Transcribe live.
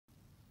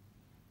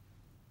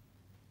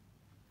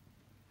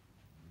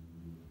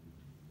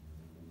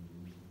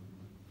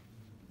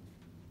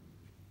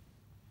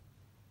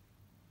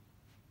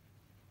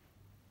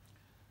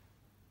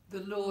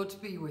The Lord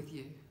be with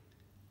you.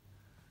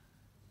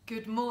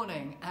 Good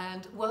morning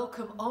and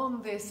welcome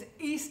on this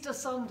Easter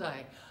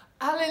Sunday.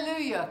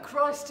 Alleluia,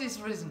 Christ is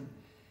risen.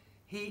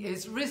 He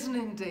is risen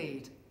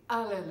indeed.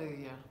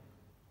 Alleluia.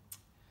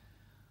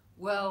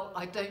 Well,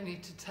 I don't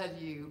need to tell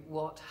you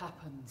what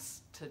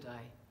happens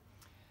today.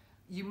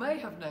 You may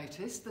have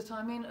noticed that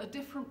I'm in a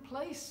different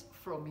place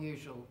from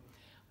usual.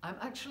 I'm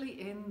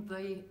actually in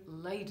the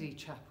Lady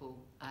Chapel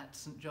at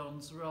St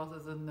John's rather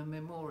than the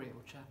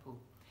Memorial Chapel.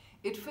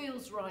 It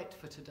feels right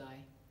for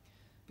today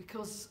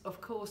because,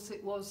 of course,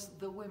 it was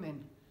the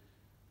women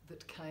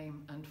that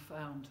came and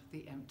found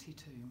the empty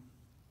tomb.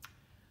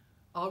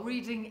 Our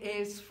reading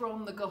is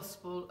from the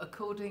Gospel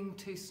according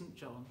to St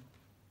John.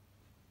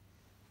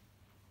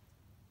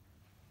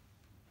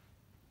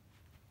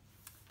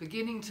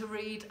 Beginning to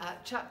read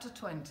at chapter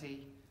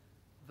 20,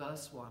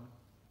 verse 1.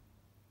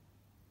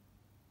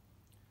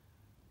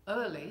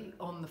 Early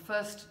on the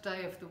first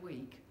day of the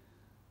week,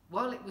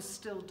 while it was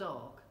still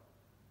dark,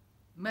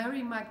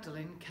 Mary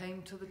Magdalene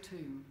came to the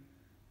tomb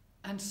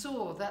and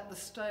saw that the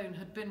stone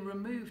had been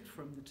removed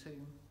from the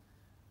tomb.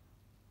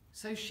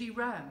 So she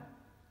ran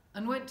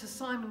and went to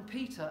Simon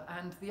Peter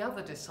and the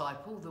other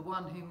disciple, the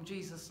one whom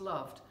Jesus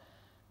loved,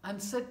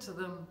 and said to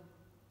them,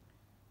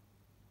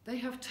 "They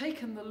have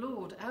taken the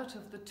Lord out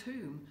of the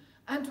tomb,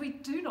 and we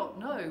do not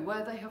know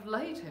where they have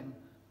laid him."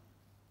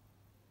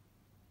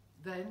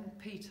 Then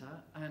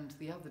Peter and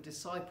the other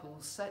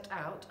disciples set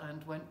out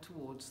and went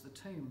towards the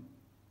tomb.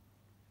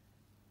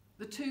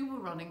 The two were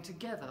running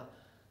together,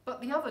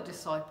 but the other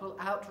disciple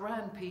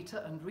outran Peter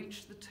and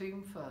reached the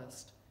tomb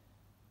first.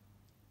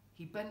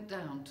 He bent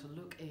down to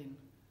look in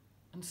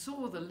and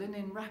saw the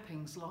linen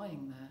wrappings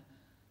lying there,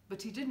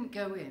 but he didn't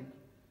go in.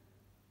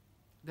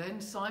 Then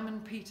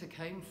Simon Peter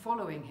came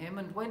following him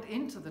and went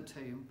into the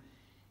tomb.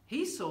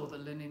 He saw the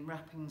linen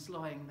wrappings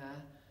lying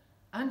there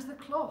and the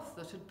cloth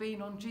that had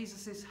been on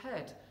Jesus'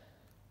 head,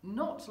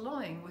 not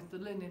lying with the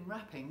linen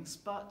wrappings,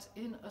 but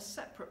in a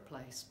separate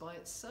place by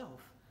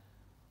itself.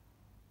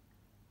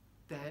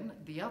 Then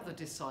the other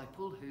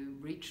disciple, who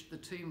reached the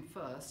tomb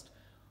first,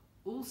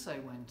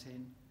 also went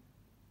in,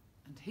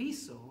 and he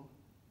saw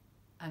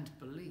and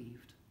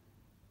believed.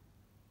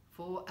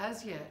 For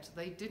as yet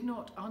they did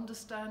not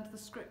understand the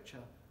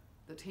scripture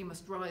that he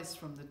must rise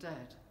from the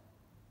dead.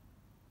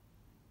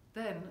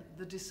 Then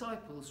the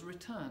disciples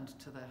returned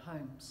to their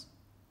homes.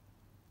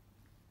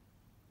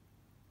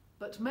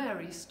 But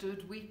Mary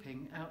stood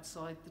weeping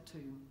outside the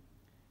tomb.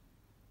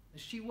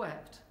 As she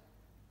wept,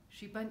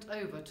 she bent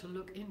over to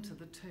look into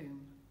the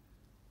tomb,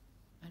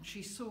 and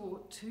she saw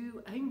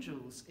two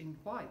angels in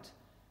white,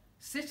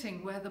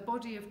 sitting where the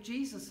body of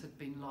Jesus had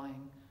been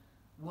lying,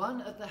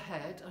 one at the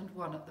head and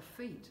one at the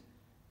feet.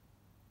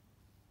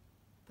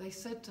 They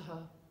said to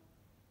her,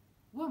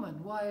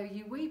 "Woman, why are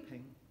you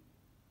weeping?"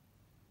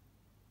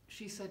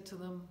 She said to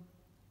them,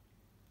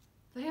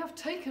 "They have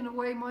taken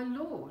away my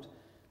Lord,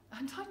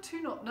 and I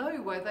do not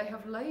know where they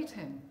have laid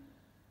him."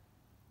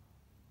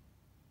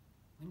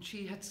 When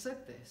she had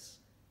said this,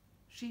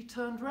 she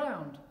turned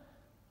round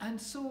and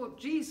saw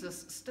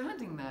Jesus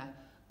standing there,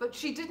 but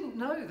she didn't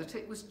know that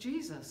it was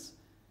Jesus.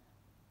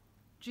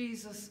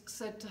 Jesus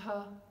said to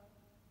her,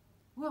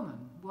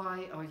 "Woman,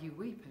 why are you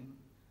weeping?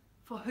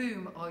 For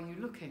whom are you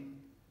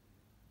looking?"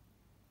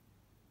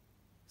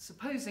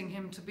 Supposing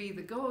him to be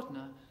the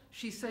gardener,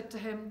 she said to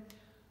him,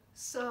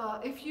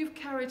 "Sir, if you've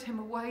carried him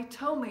away,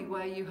 tell me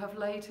where you have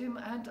laid him,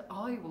 and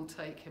I will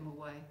take him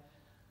away."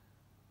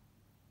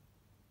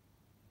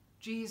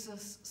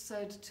 Jesus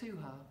said to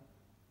her,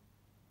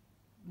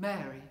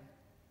 "Mary."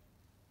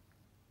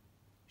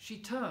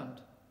 She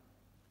turned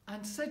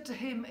and said to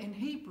him in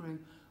Hebrew,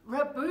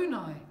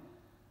 "Rabboni,"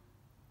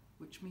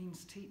 which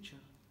means teacher.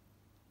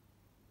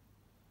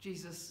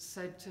 Jesus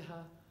said to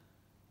her,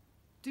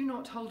 "Do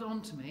not hold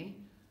on to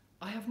me.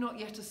 I have not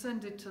yet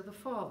ascended to the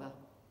Father.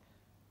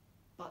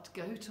 But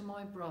go to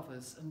my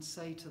brothers and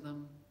say to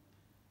them,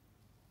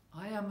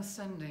 I am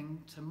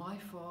ascending to my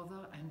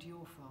Father and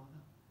your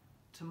Father,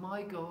 to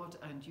my God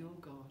and your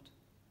God."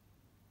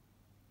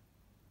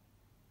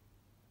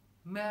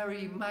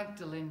 Mary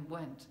Magdalene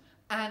went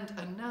and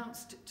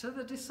announced to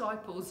the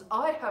disciples,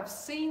 "I have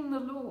seen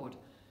the Lord."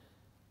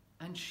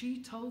 And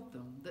she told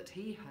them that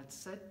he had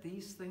said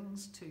these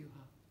things to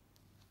her.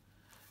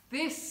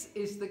 This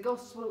is the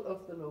gospel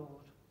of the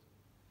Lord.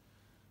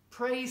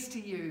 Praise to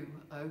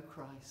you, O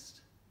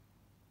Christ.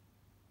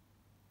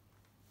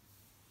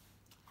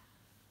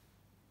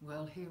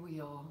 Well, here we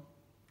are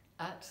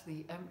at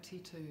the empty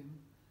tomb.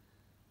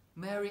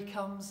 Mary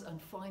comes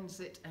and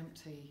finds it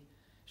empty.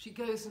 She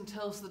goes and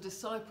tells the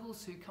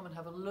disciples, who come and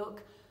have a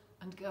look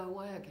and go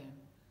away again.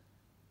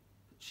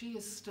 But she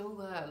is still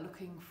there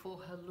looking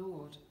for her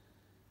Lord,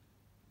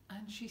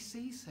 and she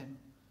sees him.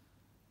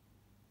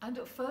 And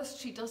at first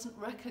she doesn't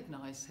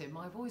recognize him.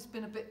 I've always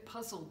been a bit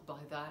puzzled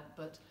by that,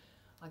 but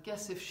I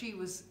guess if she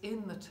was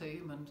in the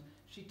tomb and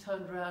she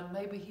turned around,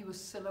 maybe he was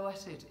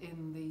silhouetted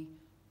in the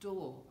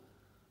door.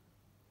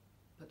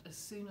 But as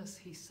soon as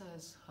he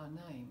says her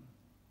name,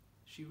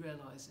 she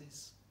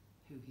realizes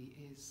who he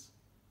is.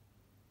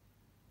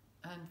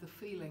 and the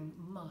feeling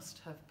must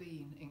have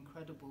been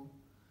incredible.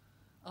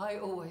 I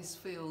always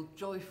feel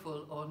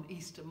joyful on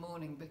Easter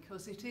morning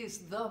because it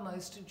is the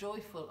most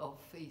joyful of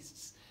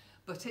feasts,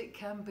 but it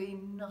can be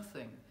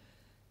nothing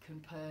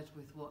compared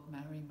with what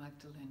Mary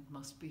Magdalene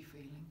must be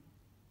feeling.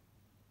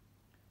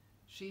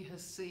 She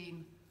has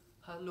seen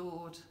her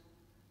Lord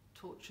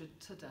tortured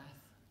to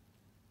death,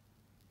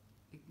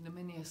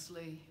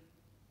 ignominiously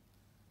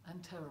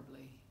and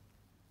terribly,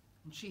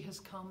 and she has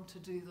come to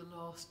do the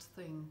last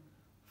thing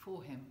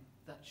for him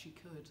that she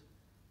could,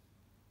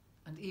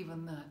 and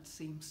even that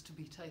seems to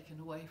be taken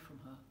away from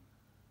her.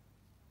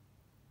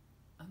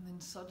 And then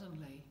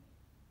suddenly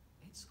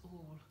it's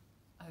all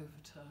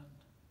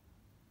overturned.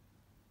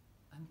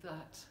 And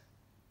that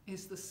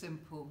is the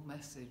simple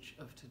message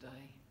of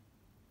today.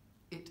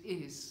 It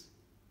is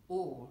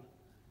all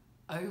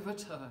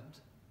overturned.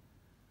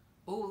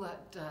 All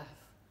that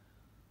death,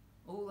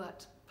 all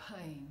that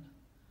pain,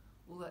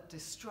 all that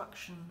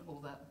destruction, all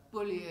that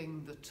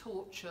bullying, the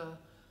torture,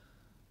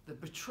 the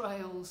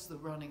betrayals, the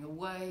running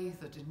away,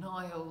 the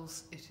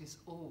denials, it is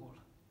all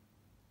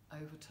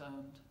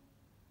overturned.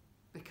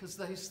 Because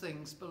those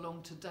things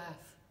belong to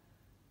death.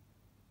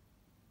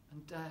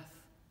 And death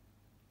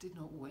did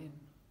not win.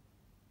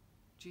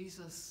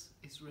 Jesus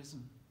is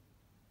risen.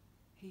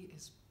 He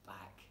is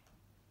back.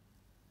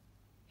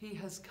 He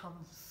has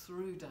come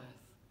through death,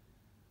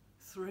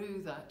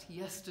 through that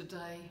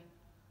yesterday,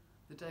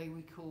 the day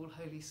we call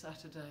Holy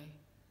Saturday,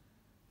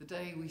 the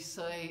day we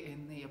say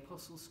in the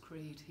Apostles'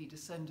 Creed, he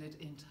descended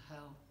into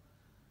hell.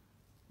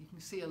 You can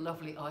see a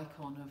lovely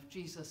icon of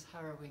Jesus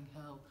harrowing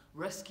hell,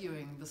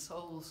 rescuing the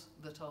souls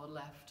that are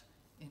left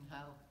in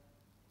hell.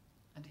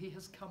 And he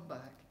has come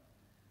back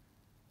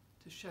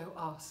to show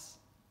us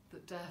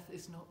that death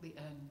is not the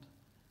end,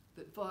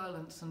 that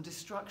violence and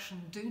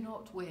destruction do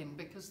not win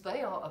because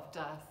they are of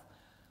death,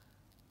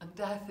 and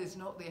death is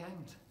not the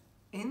end.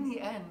 In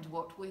the end,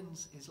 what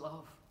wins is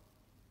love.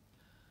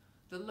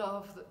 The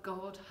love that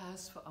God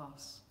has for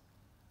us,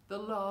 the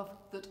love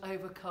that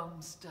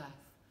overcomes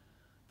death,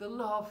 the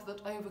love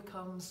that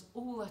overcomes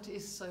all that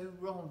is so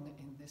wrong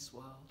in this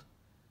world.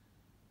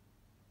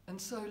 And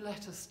so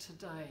let us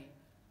today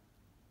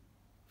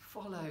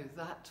follow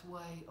that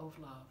way of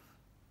love.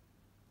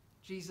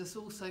 Jesus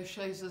also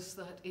shows us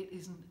that it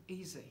isn't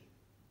easy.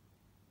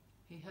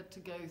 He had to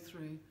go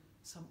through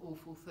some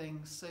awful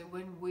things. So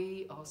when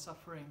we are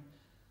suffering,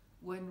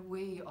 when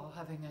we are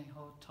having a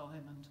hard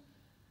time, and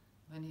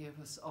many of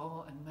us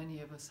are and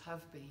many of us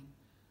have been,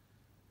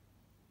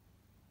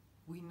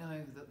 we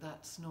know that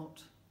that's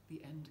not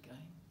the end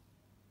game,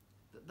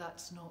 that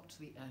that's not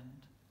the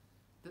end,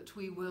 that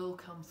we will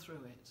come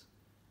through it,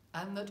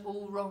 and that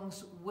all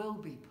wrongs will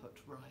be put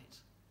right.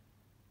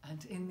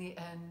 And in the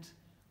end,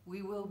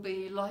 we will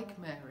be, like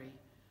Mary,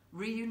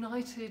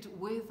 reunited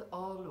with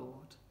our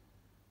Lord.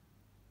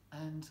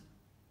 And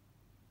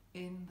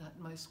in that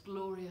most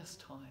glorious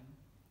time,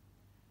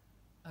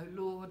 O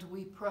Lord,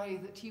 we pray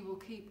that you will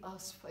keep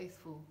us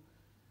faithful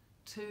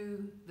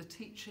to the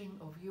teaching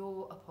of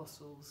your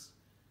apostles,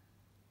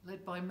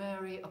 led by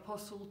Mary,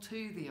 apostle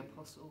to the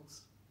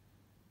apostles.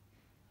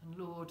 And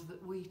Lord,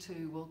 that we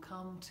too will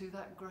come to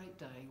that great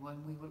day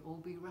when we will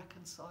all be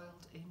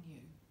reconciled in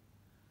you.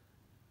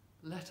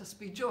 Let us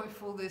be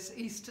joyful this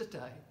Easter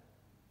day.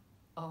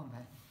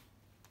 Amen.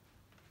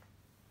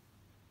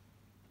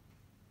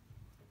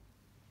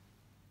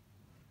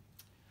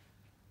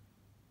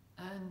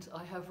 And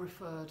I have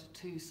referred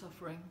to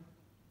suffering.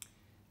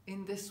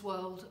 In this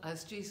world,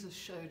 as Jesus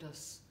showed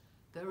us,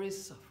 there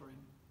is suffering.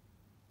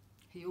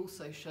 He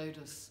also showed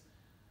us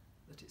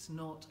that it's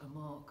not a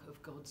mark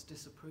of God's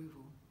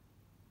disapproval.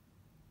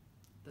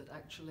 That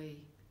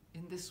actually,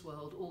 in this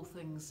world, all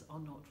things are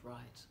not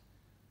right,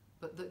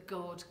 but that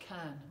God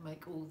can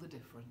make all the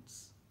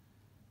difference.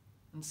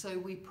 And so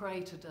we pray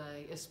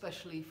today,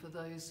 especially for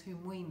those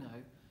whom we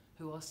know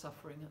who are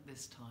suffering at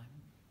this time.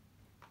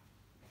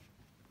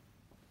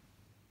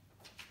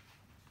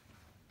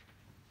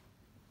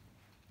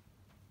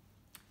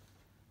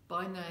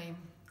 By name,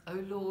 O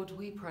Lord,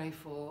 we pray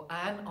for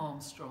Anne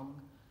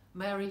Armstrong,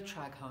 Mary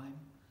Tragheim,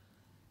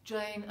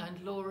 Jane and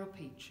Laura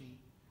Peachy,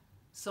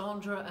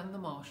 Sandra and the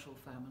Marshall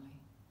family,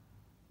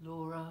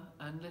 Laura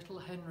and little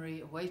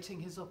Henry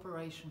awaiting his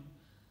operation,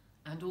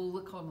 and all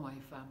the Conway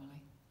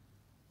family,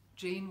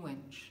 Jean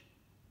Winch,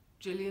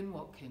 Gillian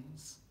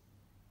Watkins,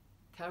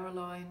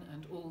 Caroline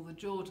and all the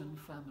Jordan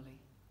family,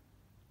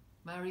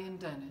 Marion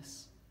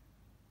Dennis,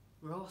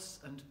 Ross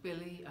and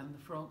Billy and the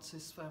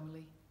Francis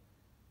family,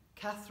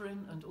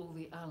 Catherine and all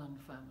the Allen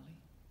family,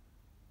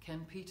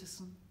 Ken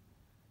Peterson,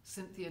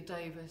 Cynthia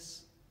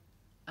Davis,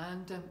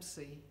 Anne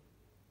Dempsey,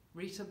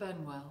 Rita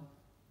Benwell,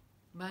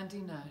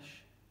 Mandy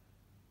Nash,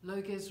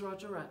 Loges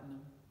Rajaratnam,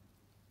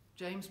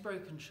 James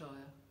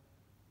Brokenshire,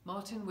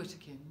 Martin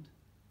Whittakind,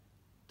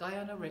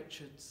 Diana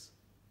Richards,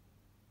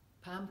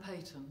 Pam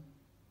Payton,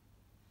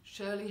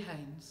 Shirley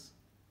Haynes,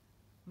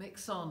 Mick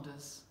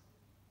Sanders,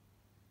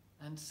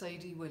 and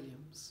Sadie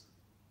Williams.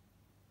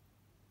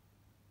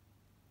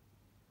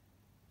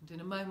 And in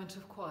a moment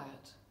of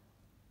quiet,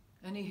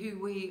 any who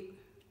we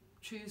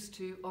choose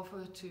to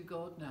offer to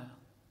God now.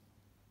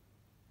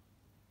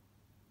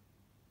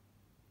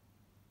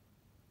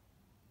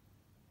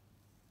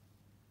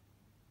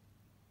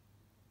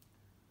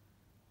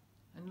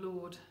 And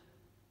Lord,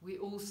 we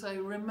also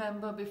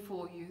remember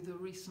before you the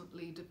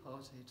recently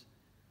departed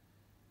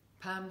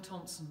Pam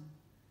Thompson,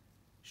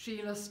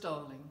 Sheila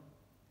Starling,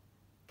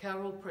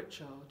 Carol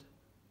Pritchard,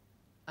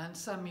 and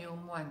Samuel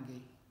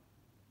Mwangi.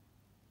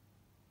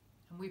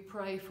 And we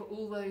pray for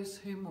all those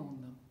who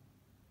mourn them.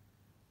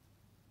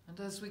 And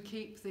as we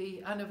keep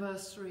the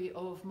anniversary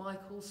of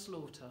Michael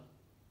Slaughter,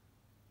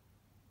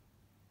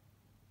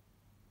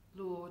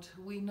 Lord,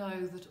 we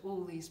know that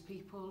all these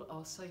people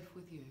are safe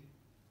with you.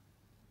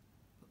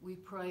 But we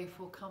pray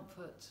for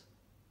comfort,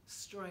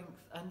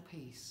 strength and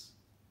peace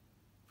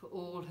for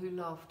all who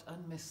loved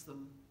and miss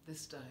them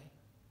this day.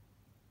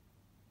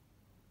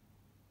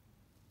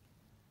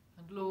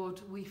 And Lord,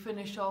 we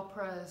finish our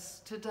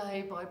prayers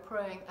today by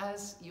praying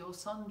as your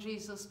Son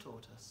Jesus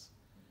taught us.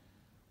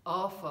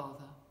 Our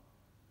Father,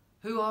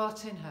 who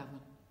art in heaven,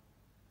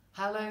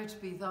 hallowed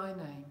be thy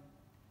name.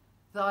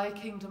 Thy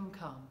kingdom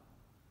come,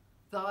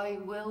 thy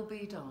will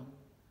be done,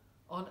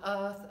 on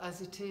earth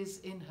as it is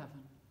in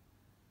heaven.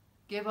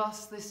 Give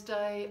us this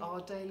day our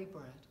daily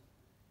bread,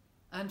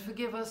 and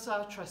forgive us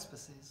our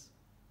trespasses,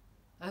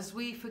 as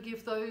we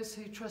forgive those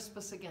who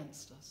trespass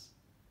against us.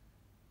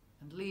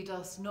 And lead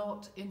us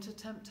not into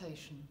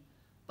temptation,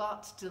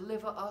 but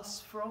deliver us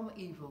from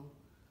evil.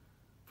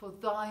 For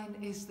thine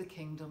is the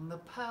kingdom, the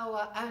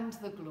power and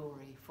the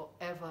glory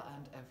forever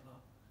and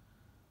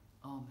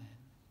ever. Amen.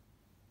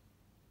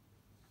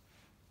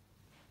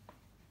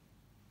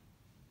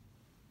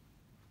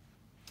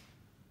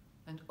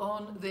 And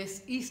on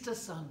this Easter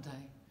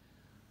Sunday,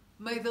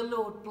 may the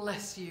Lord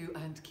bless you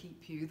and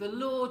keep you. The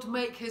Lord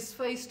make his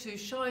face to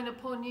shine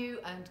upon you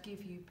and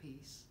give you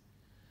peace.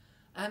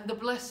 And the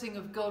blessing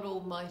of God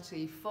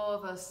Almighty,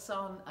 Father,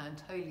 Son,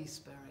 and Holy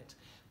Spirit,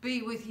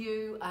 be with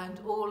you and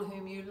all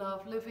whom you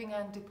love, living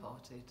and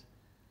departed,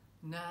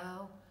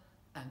 now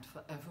and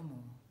forevermore.